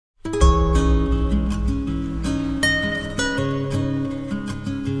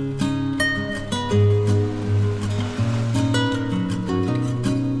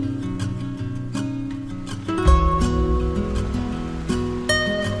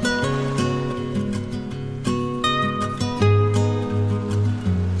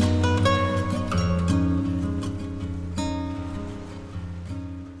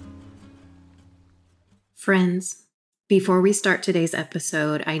Friends, before we start today's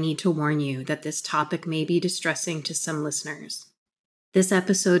episode, I need to warn you that this topic may be distressing to some listeners. This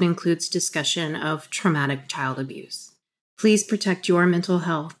episode includes discussion of traumatic child abuse. Please protect your mental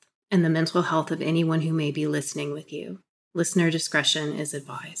health and the mental health of anyone who may be listening with you. Listener discretion is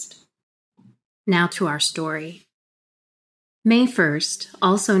advised. Now to our story. May 1st,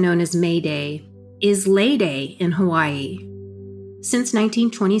 also known as May Day, is Lei Day in Hawaii. Since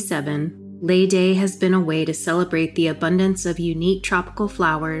 1927, Lei Day has been a way to celebrate the abundance of unique tropical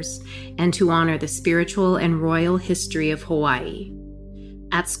flowers and to honor the spiritual and royal history of Hawaii.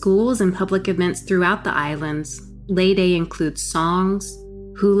 At schools and public events throughout the islands, Lei Day includes songs,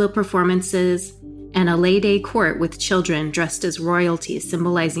 hula performances, and a Lei Day court with children dressed as royalty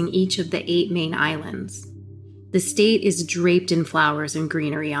symbolizing each of the 8 main islands. The state is draped in flowers and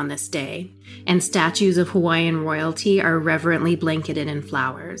greenery on this day, and statues of Hawaiian royalty are reverently blanketed in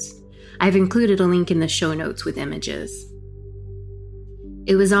flowers. I've included a link in the show notes with images.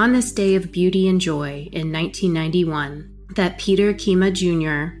 It was on this day of beauty and joy in 1991 that Peter Kema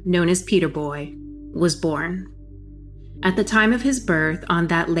Jr., known as Peter Boy, was born. At the time of his birth, on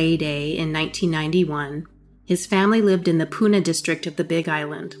that Lei Day in 1991, his family lived in the Puna district of the Big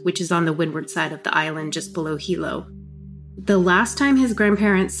Island, which is on the windward side of the island just below Hilo. The last time his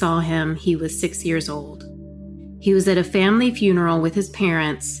grandparents saw him, he was 6 years old. He was at a family funeral with his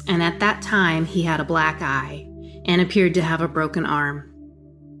parents, and at that time he had a black eye and appeared to have a broken arm.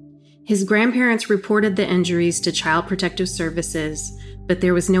 His grandparents reported the injuries to Child Protective Services, but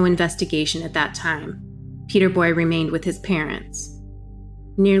there was no investigation at that time. Peter Boy remained with his parents.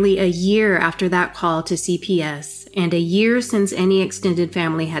 Nearly a year after that call to CPS, and a year since any extended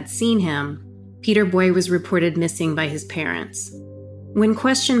family had seen him, Peter Boy was reported missing by his parents. When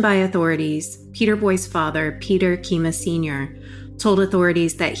questioned by authorities, Peter Boy's father, Peter Kema Sr., told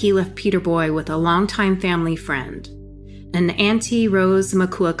authorities that he left Peter Boy with a longtime family friend, an Auntie Rose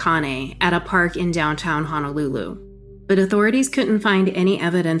Makuakane, at a park in downtown Honolulu. But authorities couldn't find any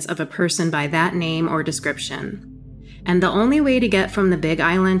evidence of a person by that name or description. And the only way to get from the Big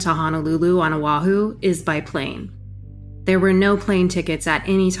Island to Honolulu on Oahu is by plane. There were no plane tickets at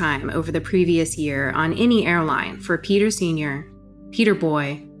any time over the previous year on any airline for Peter Sr., Peter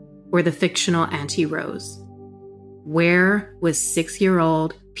Boy, or the fictional Auntie Rose. Where was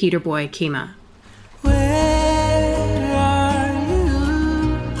 6-year-old Peter Boy Kema?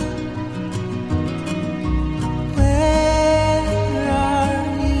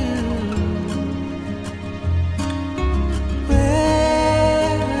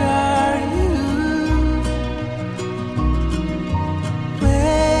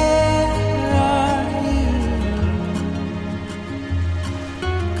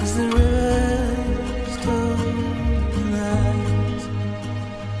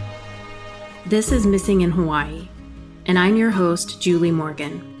 This is Missing in Hawaii, and I'm your host, Julie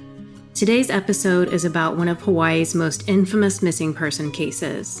Morgan. Today's episode is about one of Hawaii's most infamous missing person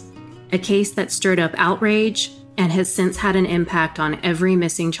cases, a case that stirred up outrage and has since had an impact on every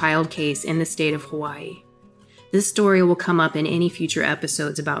missing child case in the state of Hawaii. This story will come up in any future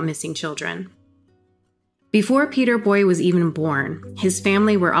episodes about missing children. Before Peter Boy was even born, his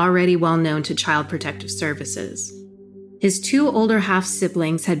family were already well known to Child Protective Services. His 2 older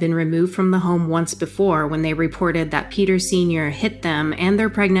half-siblings had been removed from the home once before when they reported that Peter Sr. hit them and their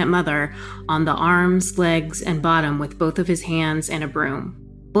pregnant mother on the arms, legs, and bottom with both of his hands and a broom.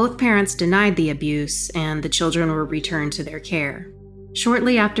 Both parents denied the abuse, and the children were returned to their care.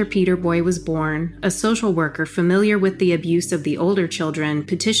 Shortly after Peter Boy was born, a social worker familiar with the abuse of the older children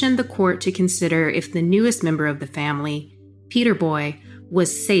petitioned the court to consider if the newest member of the family, Peter Boy,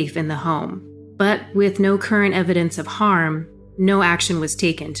 was safe in the home. But with no current evidence of harm, no action was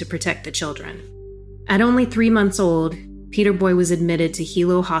taken to protect the children. At only 3 months old, Peter Boy was admitted to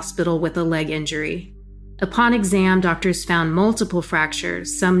Hilo Hospital with a leg injury. Upon exam, doctors found multiple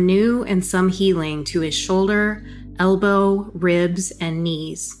fractures, some new and some healing, to his shoulder, elbow, ribs, and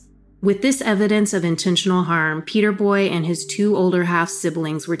knees. With this evidence of intentional harm, Peter Boy and his 2 older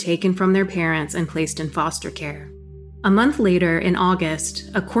half-siblings were taken from their parents and placed in foster care. A month later, in August,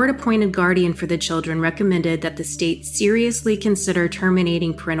 a court-appointed guardian for the children recommended that the state seriously consider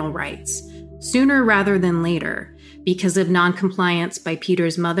terminating parental rights, sooner rather than later, because of noncompliance by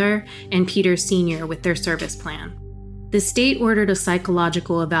Peter's mother and Peter Sr. with their service plan. The state ordered a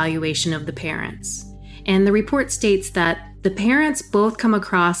psychological evaluation of the parents, and the report states that the parents both come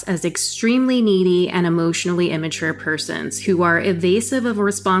across as extremely needy and emotionally immature persons who are evasive of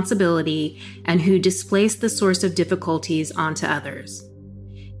responsibility and who displace the source of difficulties onto others.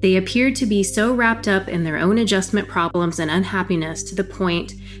 They appeared to be so wrapped up in their own adjustment problems and unhappiness to the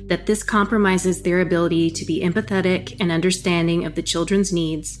point that this compromises their ability to be empathetic and understanding of the children's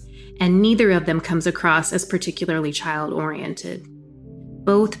needs, and neither of them comes across as particularly child-oriented.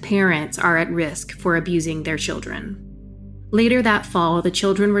 Both parents are at risk for abusing their children. Later that fall, the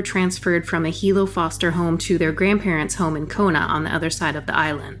children were transferred from a Hilo foster home to their grandparents' home in Kona on the other side of the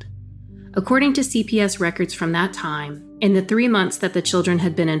island. According to CPS records from that time, in the 3 months that the children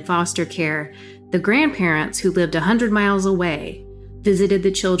had been in foster care, the grandparents, who lived 100 miles away, visited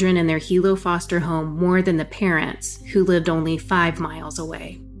the children in their Hilo foster home more than the parents, who lived only 5 miles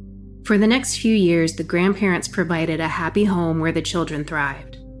away. For the next few years, the grandparents provided a happy home where the children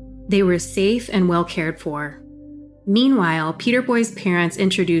thrived. They were safe and well cared for. Meanwhile, Peter Boy's parents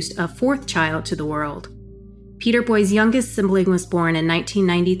introduced a 4th child to the world. Peter Boy's youngest sibling was born in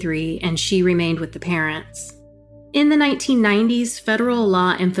 1993, and she remained with the parents. In the 1990s, federal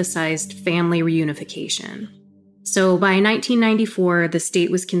law emphasized family reunification. So by 1994, the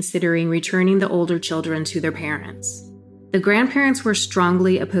state was considering returning the older children to their parents. The grandparents were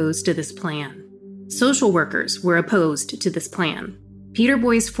strongly opposed to this plan. Social workers were opposed to this plan. Peter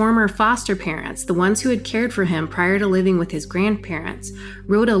Boy's former foster parents, the ones who had cared for him prior to living with his grandparents,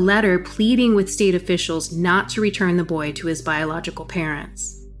 wrote a letter pleading with state officials not to return the boy to his biological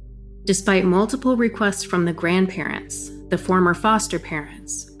parents. Despite multiple requests from the grandparents, the former foster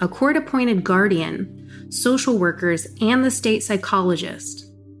parents, a court-appointed guardian, social workers, and the state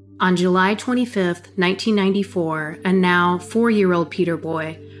psychologist, on July 25, 1994, a now 4-year-old Peter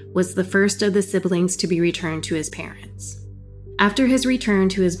Boy was the first of the siblings to be returned to his parents. After his return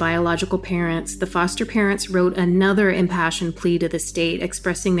to his biological parents, the foster parents wrote another impassioned plea to the state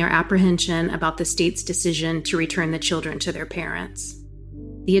expressing their apprehension about the state's decision to return the children to their parents.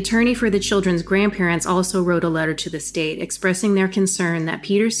 The attorney for the children's grandparents also wrote a letter to the state expressing their concern that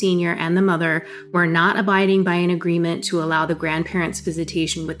Peter Sr. and the mother were not abiding by an agreement to allow the grandparents'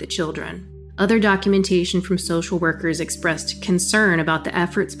 visitation with the children. Other documentation from social workers expressed concern about the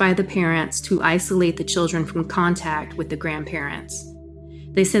efforts by the parents to isolate the children from contact with the grandparents.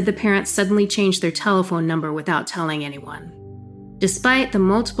 They said the parents suddenly changed their telephone number without telling anyone. Despite the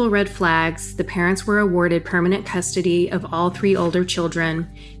multiple red flags, the parents were awarded permanent custody of all 3 older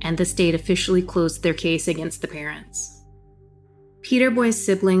children, and the state officially closed their case against the parents. Peter Boy's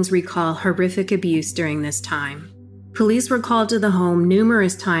siblings recall horrific abuse during this time. Police were called to the home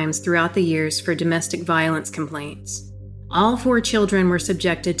numerous times throughout the years for domestic violence complaints. All 4 children were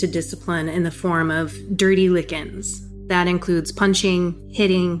subjected to discipline in the form of dirty lickings. That includes punching,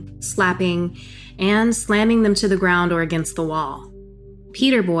 hitting, slapping, and slamming them to the ground or against the wall.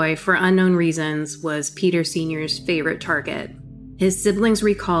 Peter Boy, for unknown reasons, was Peter Sr.'s favorite target. His siblings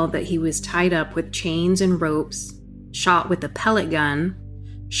recalled that he was tied up with chains and ropes, shot with a pellet gun,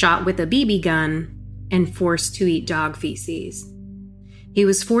 shot with a BB gun, and forced to eat dog feces. He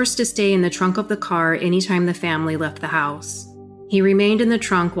was forced to stay in the trunk of the car anytime the family left the house. He remained in the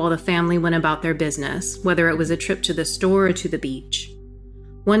trunk while the family went about their business, whether it was a trip to the store or to the beach.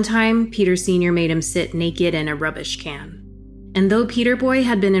 One time, Peter Sr. made him sit naked in a rubbish can. And though Peter Boy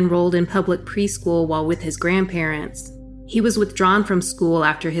had been enrolled in public preschool while with his grandparents, he was withdrawn from school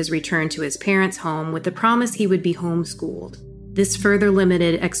after his return to his parents' home with the promise he would be homeschooled. This further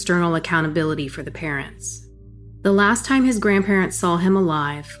limited external accountability for the parents. The last time his grandparents saw him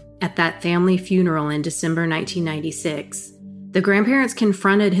alive, at that family funeral in December 1996, the grandparents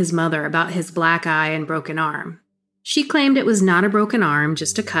confronted his mother about his black eye and broken arm. She claimed it was not a broken arm,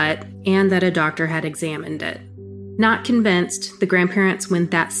 just a cut, and that a doctor had examined it. Not convinced, the grandparents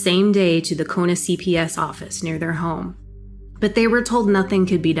went that same day to the Kona CPS office near their home. But they were told nothing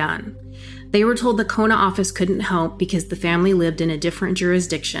could be done. They were told the Kona office couldn't help because the family lived in a different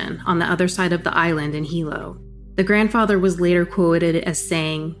jurisdiction on the other side of the island in Hilo. The grandfather was later quoted as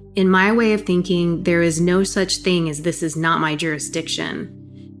saying, "In my way of thinking, there is no such thing as this is not my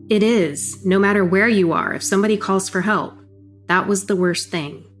jurisdiction. It is, no matter where you are, if somebody calls for help." That was the worst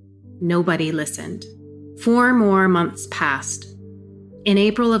thing. Nobody listened. 4 more months passed. In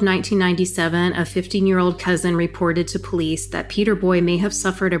April of 1997, a 15-year-old cousin reported to police that Peter Boy may have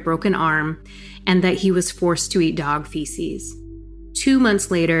suffered a broken arm and that he was forced to eat dog feces. 2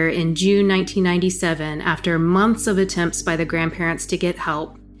 months later, in June 1997, after months of attempts by the grandparents to get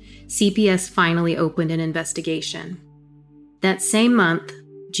help, CPS finally opened an investigation. That same month,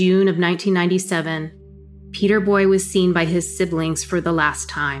 June of 1997, Peter Boy was seen by his siblings for the last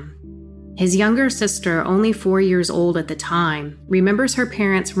time. His younger sister, only 4 years old at the time, remembers her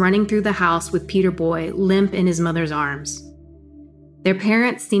parents running through the house with Peter Boy limp in his mother's arms. Their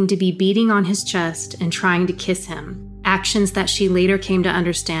parents seemed to be beating on his chest and trying to kiss him, actions that she later came to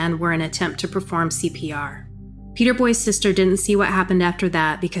understand were an attempt to perform CPR. Peter Boy's sister didn't see what happened after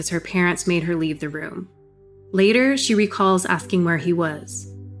that because her parents made her leave the room. Later, she recalls asking where he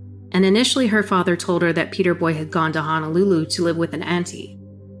was. And initially her father told her that Peter Boy had gone to Honolulu to live with an auntie.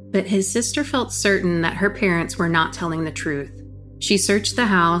 But his sister felt certain that her parents were not telling the truth. She searched the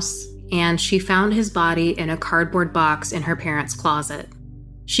house, and she found his body in a cardboard box in her parents' closet.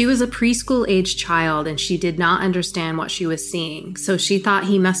 She was a preschool-aged child, and she did not understand what she was seeing, so she thought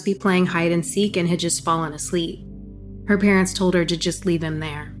he must be playing hide and seek and had just fallen asleep. Her parents told her to just leave him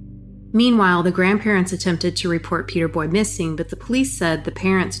there. Meanwhile, the grandparents attempted to report Peter Boy missing, but the police said the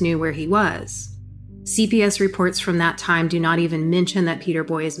parents knew where he was. CPS reports from that time do not even mention that Peter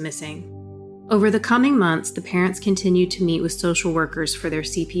Boy is missing. Over the coming months, the parents continued to meet with social workers for their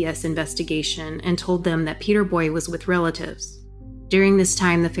CPS investigation and told them that Peter Boy was with relatives. During this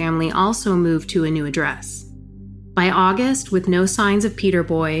time, the family also moved to a new address. By August, with no signs of Peter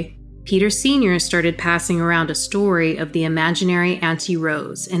Boy, Peter Sr. started passing around a story of the imaginary Auntie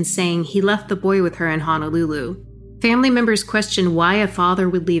Rose and saying he left the boy with her in Honolulu. Family members questioned why a father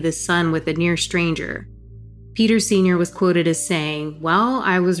would leave his son with a near stranger. Peter Sr. was quoted as saying, "Well,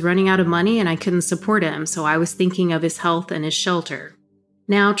 I was running out of money and I couldn't support him, so I was thinking of his health and his shelter."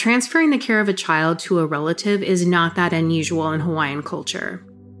 Now, transferring the care of a child to a relative is not that unusual in Hawaiian culture.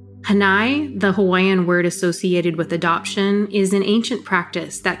 Hanai, the Hawaiian word associated with adoption, is an ancient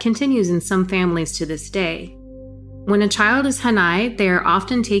practice that continues in some families to this day. When a child is Hanai, they are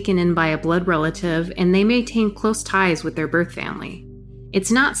often taken in by a blood relative and they maintain close ties with their birth family.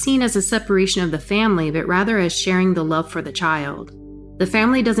 It's not seen as a separation of the family, but rather as sharing the love for the child. The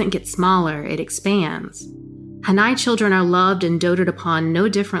family doesn't get smaller, it expands. Hanai children are loved and doted upon no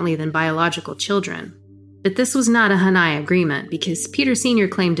differently than biological children. But this was not a Hanai agreement because Peter Sr.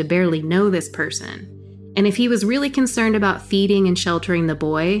 claimed to barely know this person. And if he was really concerned about feeding and sheltering the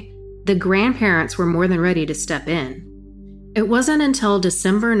boy, the grandparents were more than ready to step in. It wasn't until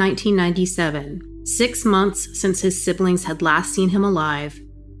December 1997, 6 months since his siblings had last seen him alive,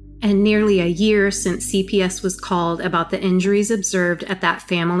 and nearly a year since CPS was called about the injuries observed at that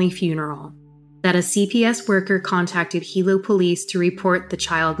family funeral, that a CPS worker contacted Hilo police to report the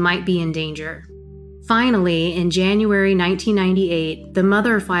child might be in danger. Finally, in January 1998, the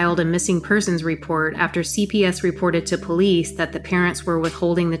mother filed a missing persons report after CPS reported to police that the parents were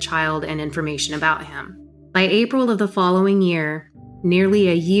withholding the child and information about him. By April of the following year, nearly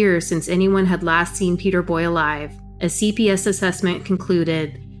a year since anyone had last seen Peter Boy alive, a CPS assessment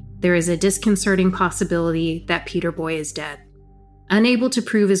concluded there is a disconcerting possibility that Peter Boy is dead. Unable to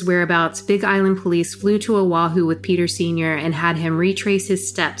prove his whereabouts, Big Island police flew to Oahu with Peter Sr. and had him retrace his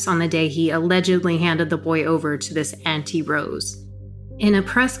steps on the day he allegedly handed the boy over to this Auntie Rose. In a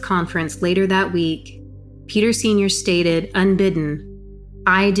press conference later that week, Peter Sr. stated, unbidden,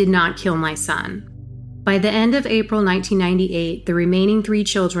 "I did not kill my son." By the end of April 1998, the remaining 3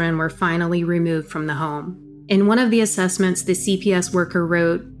 children were finally removed from the home. In one of the assessments, the CPS worker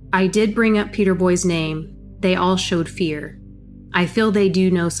wrote, "I did bring up Peter Boy's name. They all showed fear. I feel they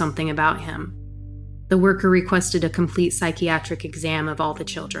do know something about him." The worker requested a complete psychiatric exam of all the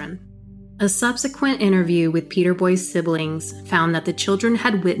children. A subsequent interview with Peter Boy's siblings found that the children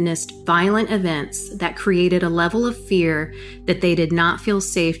had witnessed violent events that created a level of fear that they did not feel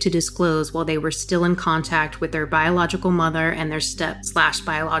safe to disclose while they were still in contact with their biological mother and their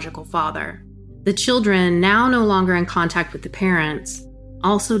step/biological father. The children, now no longer in contact with the parents,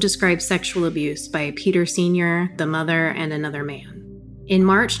 also described sexual abuse by Peter Sr., the mother, and another man. In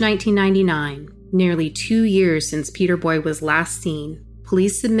March 1999, nearly 2 years since Peter Boy was last seen,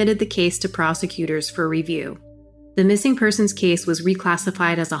 police submitted the case to prosecutors for review. The missing persons case was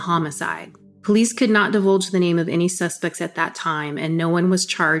reclassified as a homicide. Police could not divulge the name of any suspects at that time, and no one was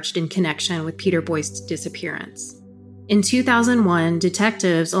charged in connection with Peter Boy's disappearance. In 2001,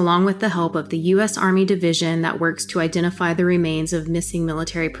 detectives, along with the help of the U.S. Army division that works to identify the remains of missing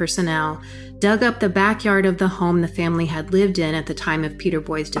military personnel, dug up the backyard of the home the family had lived in at the time of Peter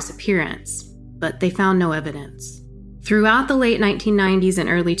Boy's disappearance, but they found no evidence. Throughout the late 1990s and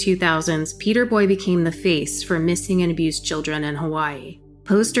early 2000s, Peter Boy became the face for missing and abused children in Hawaii.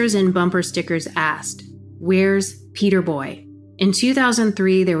 Posters and bumper stickers asked, "Where's Peter Boy?" In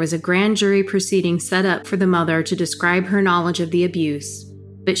 2003, there was a grand jury proceeding set up for the mother to describe her knowledge of the abuse,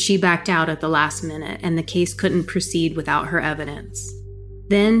 but she backed out at the last minute and the case couldn't proceed without her evidence.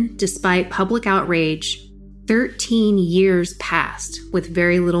 Then, despite public outrage, 13 years passed with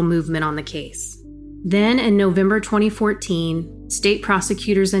very little movement on the case. Then, in November 2014, state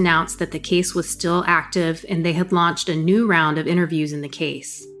prosecutors announced that the case was still active and they had launched a new round of interviews in the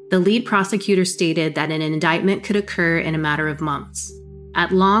case. The lead prosecutor stated that an indictment could occur in a matter of months.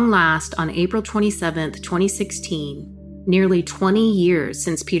 At long last, on April 27, 2016, nearly 20 years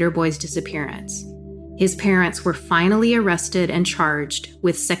since Peter Boy's disappearance, his parents were finally arrested and charged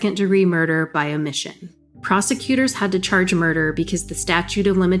with second-degree murder by omission. Prosecutors had to charge murder because the statute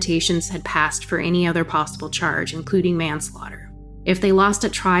of limitations had passed for any other possible charge, including manslaughter. If they lost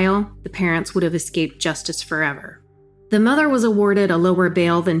at trial, the parents would have escaped justice forever. The mother was awarded a lower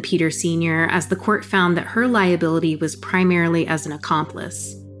bail than Peter Sr., as the court found that her liability was primarily as an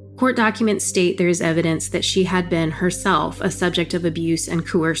accomplice. Court documents state there is evidence that she had been herself a subject of abuse and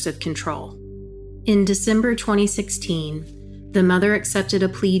coercive control. In December 2016, the mother accepted a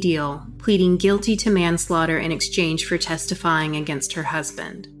plea deal, pleading guilty to manslaughter in exchange for testifying against her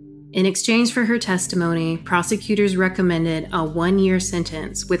husband. In exchange for her testimony, prosecutors recommended a 1-year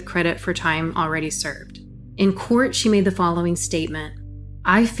sentence with credit for time already served. In court, she made the following statement: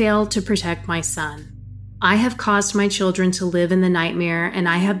 "I failed to protect my son. I have caused my children to live in the nightmare, and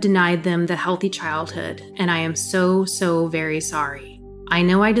I have denied them the healthy childhood, and I am so very sorry. I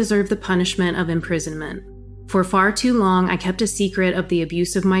know I deserve the punishment of imprisonment. For far too long, I kept a secret of the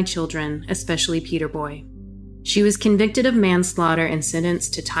abuse of my children, especially Peter Boy." She was convicted of manslaughter and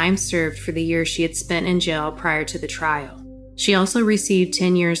sentenced to time served for the years she had spent in jail prior to the trial. She also received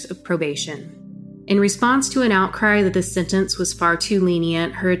 10 years of probation. In response to an outcry that the sentence was far too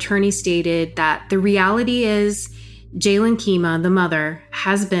lenient, her attorney stated that the reality is Jalen Kema, the mother,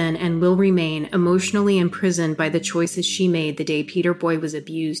 has been and will remain emotionally imprisoned by the choices she made the day Peter Boy was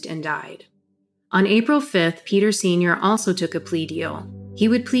abused and died. On April 5th, Peter Sr. also took a plea deal. He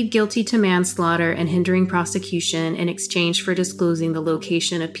would plead guilty to manslaughter and hindering prosecution in exchange for disclosing the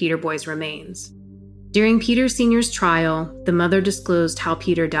location of Peter Boy's remains. During Peter Sr.'s trial, the mother disclosed how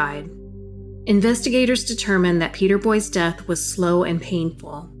Peter died. Investigators determined that Peter Boy's death was slow and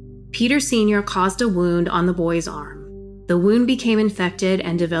painful. Peter Sr. caused a wound on the boy's arm. The wound became infected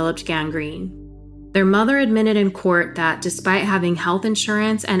and developed gangrene. Their mother admitted in court that despite having health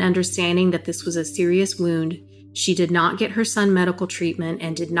insurance and understanding that this was a serious wound, she did not get her son medical treatment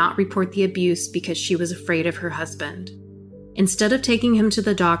and did not report the abuse because she was afraid of her husband. Instead of taking him to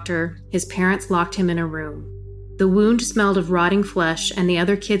the doctor, his parents locked him in a room. The wound smelled of rotting flesh, and the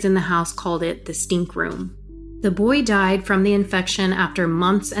other kids in the house called it the stink room. The boy died from the infection after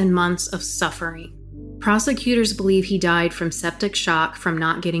months and months of suffering. Prosecutors believe he died from septic shock from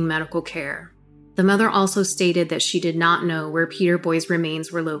not getting medical care. The mother also stated that she did not know where Peter Boy's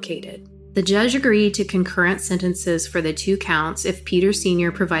remains were located. The judge agreed to concurrent sentences for the 2 counts if Peter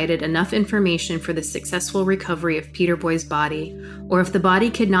Sr. provided enough information for the successful recovery of Peter Boy's body, or if the body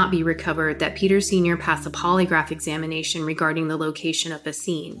could not be recovered, that Peter Sr. pass a polygraph examination regarding the location of the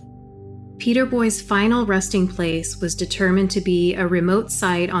scene. Peter Boy's final resting place was determined to be a remote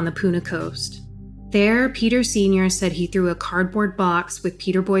site on the Puna coast. There, Peter Sr. said he threw a cardboard box with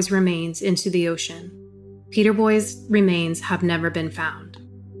Peter Boy's remains into the ocean. Peter Boy's remains have never been found.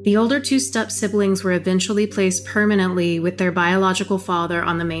 The older 2 step-siblings were eventually placed permanently with their biological father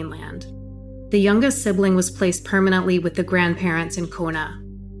on the mainland. The youngest sibling was placed permanently with the grandparents in Kona.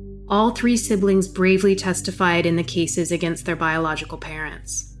 All 3 siblings bravely testified in the cases against their biological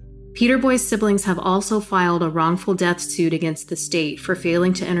parents. Peter Boy's siblings have also filed a wrongful death suit against the state for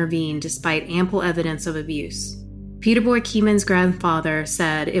failing to intervene despite ample evidence of abuse. Peter Boy Keeman's grandfather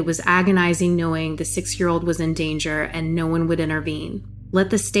said it was agonizing knowing the 6-year-old was in danger and no one would intervene. "Let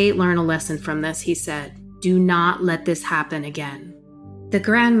the state learn a lesson from this," he said. "Do not let this happen again." The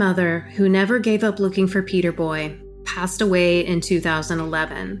grandmother, who never gave up looking for Peter Boy, passed away in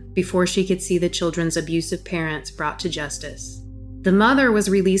 2011 before she could see the children's abusive parents brought to justice. The mother was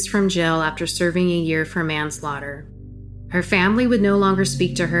released from jail after serving a year for manslaughter. Her family would no longer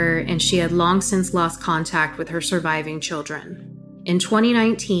speak to her, and she had long since lost contact with her surviving children. In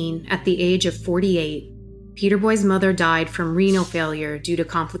 2019, at the age of 48, Peter Boy's mother died from renal failure due to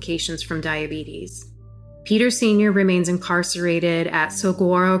complications from diabetes. Peter Sr. remains incarcerated at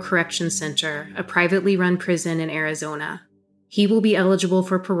Saguaro Correction Center, a privately run prison in Arizona. He will be eligible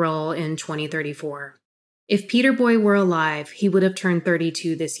for parole in 2034. If Peter Boy were alive, he would have turned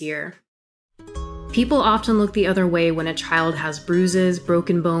 32 this year. People often look the other way when a child has bruises,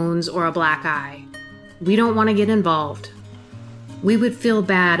 broken bones, or a black eye. We don't want to get involved. We would feel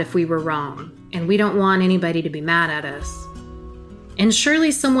bad if we were wrong, and we don't want anybody to be mad at us. And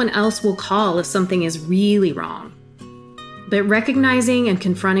surely someone else will call if something is really wrong. But recognizing and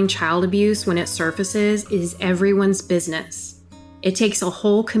confronting child abuse when it surfaces is everyone's business. It takes a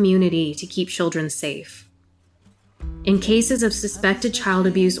whole community to keep children safe. In cases of suspected child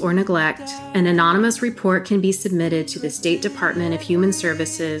abuse or neglect, an anonymous report can be submitted to the State Department of Human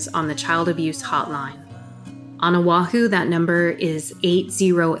Services on the Child Abuse Hotline. On Oahu, that number is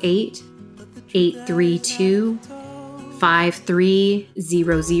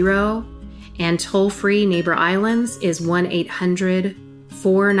 808-832-5300, and toll-free Neighbor Islands is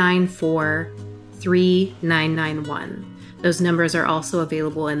 1-800-494-3991. Those numbers are also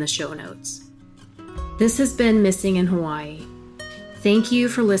available in the show notes. This has been Missing in Hawaii. Thank you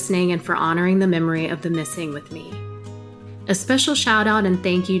for listening and for honoring the memory of the missing with me. A special shout out and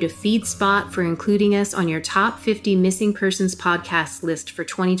thank you to FeedSpot for including us on your top 50 missing persons podcast list for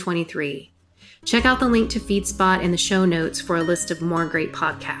 2023. Check out the link to FeedSpot in the show notes for a list of more great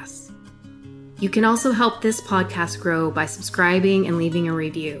podcasts. You can also help this podcast grow by subscribing and leaving a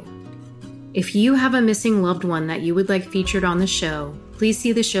review. If you have a missing loved one that you would like featured on the show, please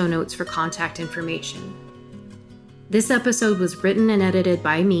see the show notes for contact information. This episode was written and edited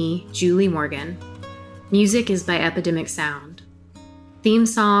by me, Julie Morgan. Music is by Epidemic Sound. Theme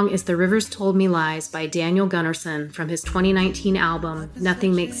song is The Rivers Told Me Lies by Daniel Gunnarsson from his 2019 album,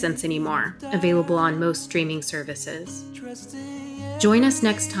 Nothing Makes Sense Anymore, available on most streaming services. Join us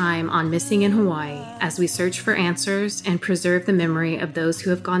next time on Missing in Hawaii as we search for answers and preserve the memory of those who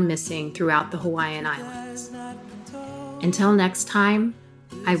have gone missing throughout the Hawaiian Islands. Until next time,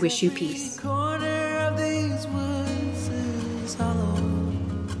 I wish you peace.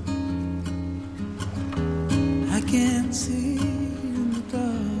 I can't see